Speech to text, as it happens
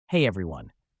Hey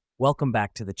everyone, welcome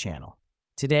back to the channel.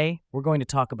 Today, we're going to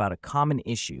talk about a common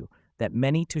issue that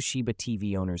many Toshiba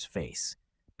TV owners face,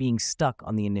 being stuck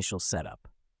on the initial setup.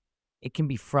 It can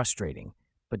be frustrating,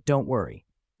 but don't worry,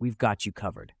 we've got you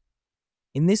covered.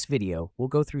 In this video, we'll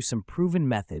go through some proven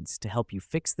methods to help you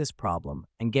fix this problem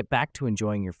and get back to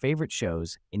enjoying your favorite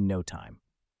shows in no time.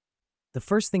 The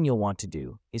first thing you'll want to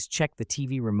do is check the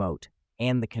TV remote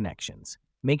and the connections.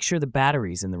 Make sure the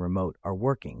batteries in the remote are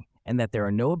working and that there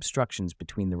are no obstructions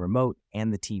between the remote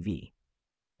and the TV.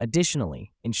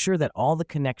 Additionally, ensure that all the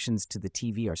connections to the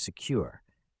TV are secure,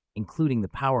 including the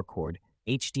power cord,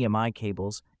 HDMI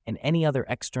cables, and any other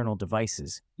external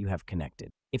devices you have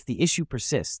connected. If the issue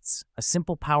persists, a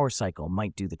simple power cycle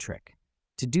might do the trick.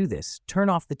 To do this, turn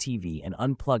off the TV and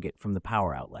unplug it from the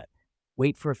power outlet.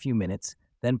 Wait for a few minutes,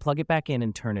 then plug it back in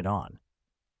and turn it on.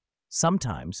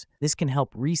 Sometimes, this can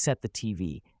help reset the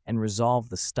TV and resolve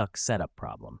the stuck setup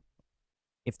problem.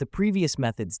 If the previous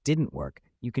methods didn't work,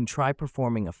 you can try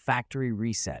performing a factory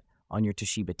reset on your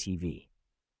Toshiba TV.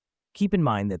 Keep in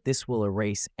mind that this will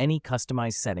erase any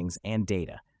customized settings and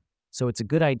data, so it's a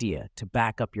good idea to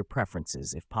back up your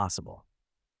preferences if possible.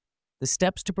 The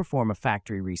steps to perform a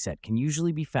factory reset can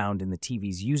usually be found in the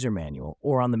TV's user manual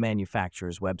or on the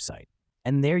manufacturer's website.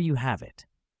 And there you have it,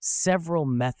 several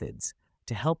methods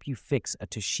to help you fix a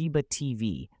Toshiba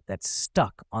TV that's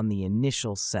stuck on the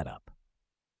initial setup.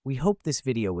 We hope this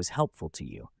video was helpful to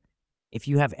you. If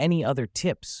you have any other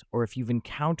tips or if you've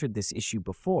encountered this issue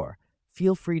before,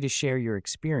 feel free to share your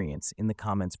experience in the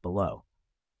comments below.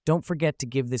 Don't forget to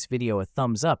give this video a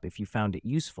thumbs up if you found it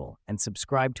useful and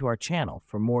subscribe to our channel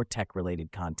for more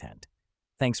tech-related content.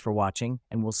 Thanks for watching,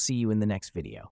 and we'll see you in the next video.